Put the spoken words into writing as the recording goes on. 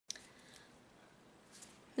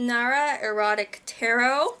Manara Erotic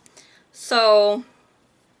Tarot. So,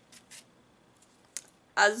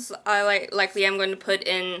 as I likely I'm going to put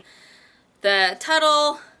in the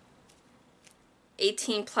title,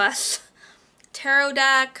 18 plus tarot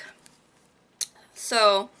deck.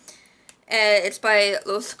 So, it's by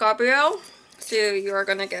Los Gabriel. So you're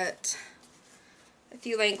gonna get a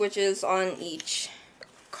few languages on each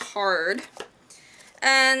card.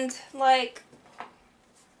 And like,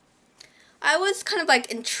 I was kind of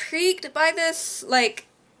like intrigued by this like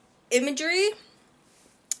imagery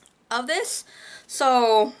of this.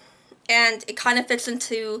 So, and it kind of fits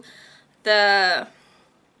into the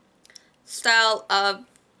style of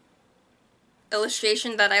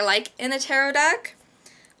illustration that I like in a tarot deck.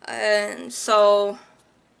 And so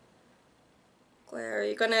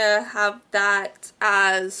you're gonna have that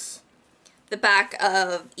as the back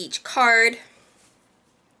of each card,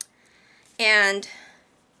 and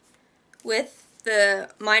with the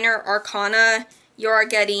minor arcana you're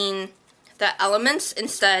getting the elements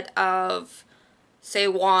instead of, say,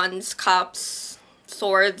 wands, cups,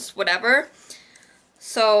 swords, whatever.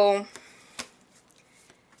 So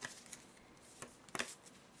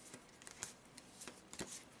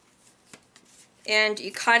and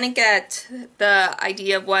you kind of get the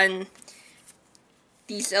idea of when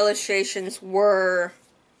these illustrations were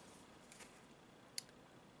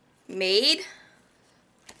made.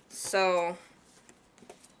 So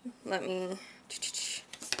let me,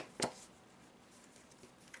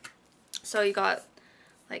 so you got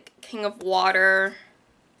like King of Water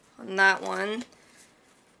on that one.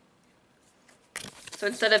 So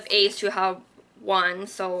instead of ace you have one,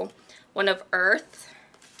 so one of earth.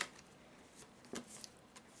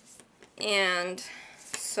 And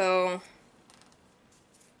so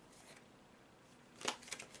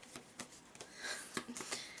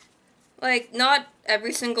like not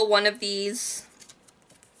every single one of these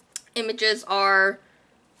images are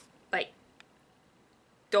like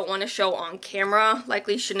don't want to show on camera.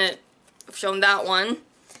 Likely shouldn't have shown that one.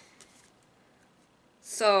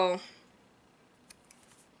 So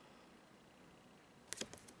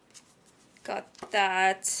got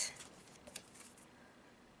that.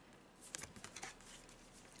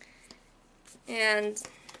 And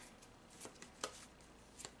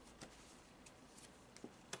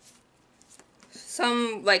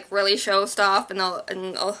some like really show stuff, and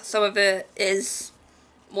some of it is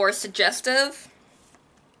more suggestive.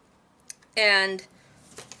 And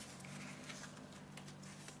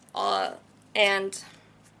and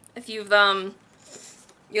a few of them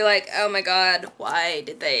you're like, oh my god, why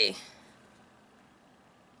did they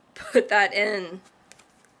put that in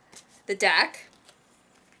the deck?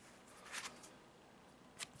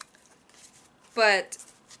 But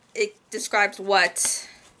it describes what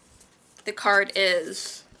the card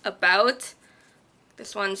is about.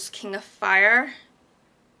 This one's King of Fire.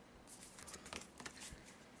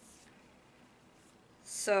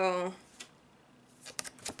 So,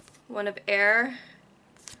 one of air.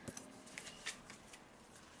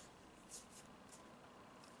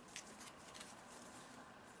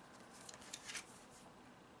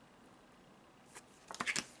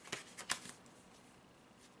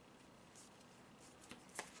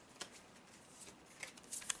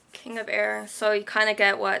 King of Air. So you kind of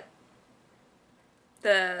get what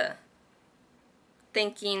the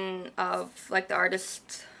thinking of like the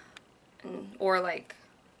artist, or like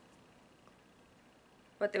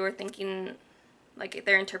what they were thinking, like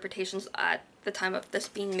their interpretations at the time of this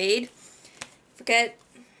being made. I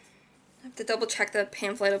have to double check the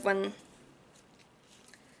pamphlet of when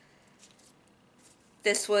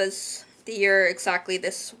this was, the year exactly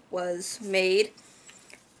this was made.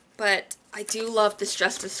 But I do love this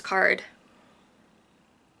Justice card.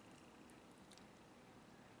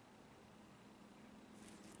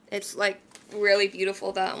 It's like really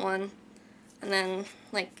beautiful, that one. And then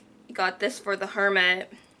like you got this for the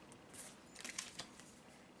Hermit.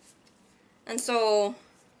 And so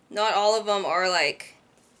not all of them are like,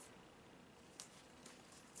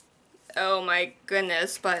 oh my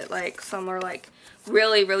goodness, but like some are like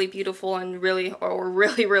really, really beautiful and really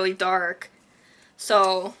really dark.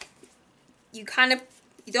 So you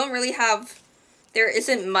don't really have, there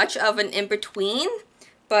isn't much of an in-between,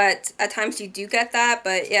 but at times you do get that.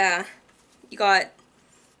 But yeah, you got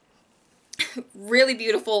really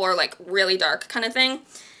beautiful or like really dark kind of thing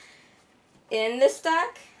in this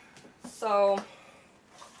deck. So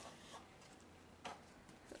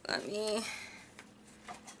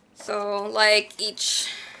so like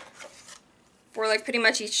for like pretty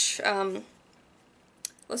much each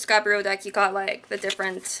Los Gabriel deck, you got like the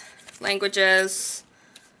different languages,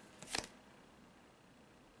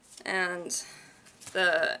 and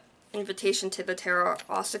the invitation to the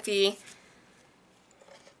Tarotosophy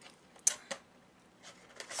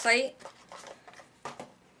site.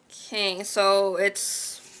 Okay, so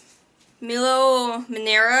it's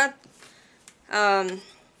Manara.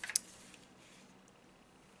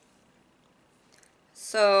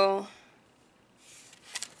 So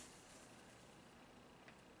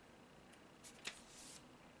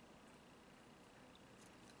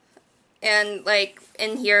and like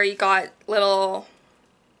in here you got little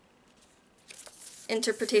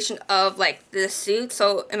interpretation of like the suit.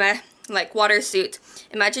 So like water suit,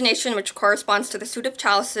 imagination, which corresponds to the suit of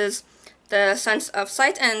chalices, the sense of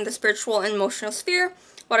sight, and the spiritual and emotional sphere.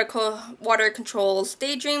 Water controls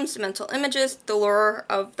daydreams, mental images, the lure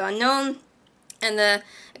of the unknown, and the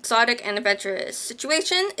exotic and adventurous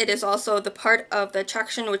situation. It is also the part of the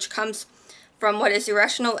attraction which comes from what is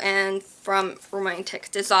irrational and from romantic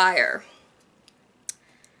desire.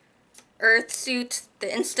 Earth suit,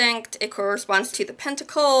 the instinct, it corresponds to the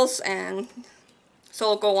pentacles, and so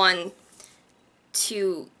we'll go on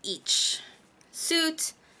to each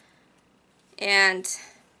suit. And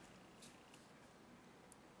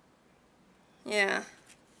yeah,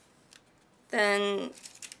 then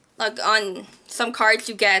like on some cards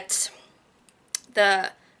you get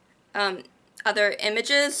the other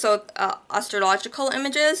images, so astrological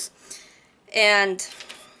images, and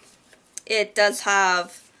it does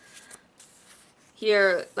have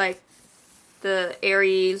here like the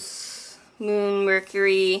Aries, Moon,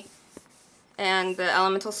 Mercury, and the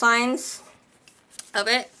elemental signs of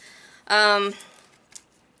it.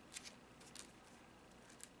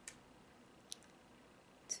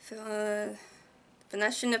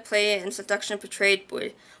 Finesse of play and seduction portrayed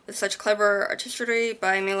with such clever artistry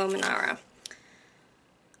by Manara.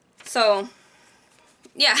 So,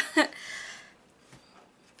 yeah.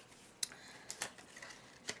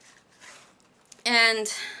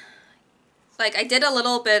 And like I did a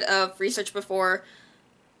little bit of research before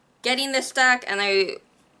getting this deck, and I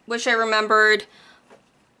wish I remembered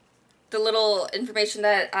the little information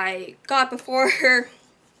that I got before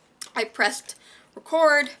I pressed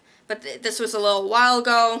record, but this was a little while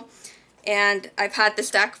ago, and I've had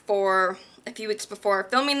this deck for a few weeks before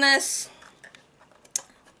filming this,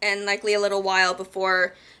 and likely a little while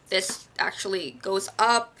before this actually goes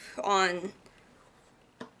up on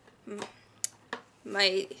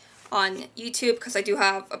YouTube, because I do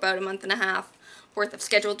have about a month and a half worth of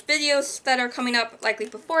scheduled videos that are coming up likely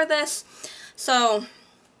before this. So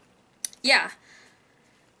yeah.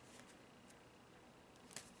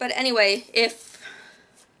 But anyway, if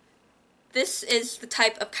this is the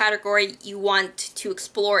type of category you want to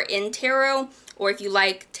explore in tarot, or if you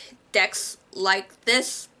like decks like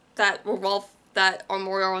this that are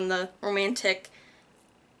more on the romantic,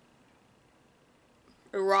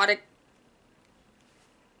 erotic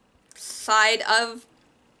side of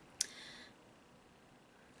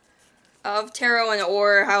tarot, and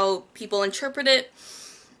or how people interpret it,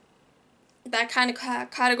 that kind of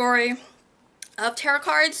category of tarot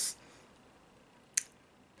cards,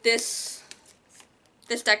 this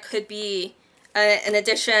deck could be an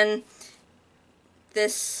addition.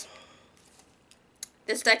 This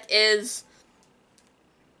deck is,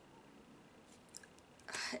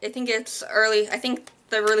 I think it's early, I think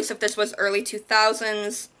the release of this was early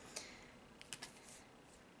 2000s.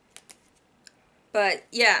 But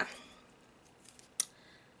yeah.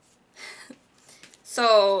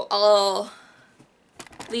 So I'll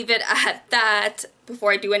leave it at that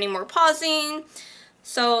before I do any more pausing.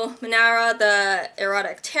 So Manara, the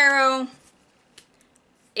Erotic Tarot,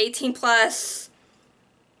 18+.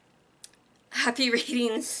 Happy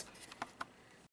readings.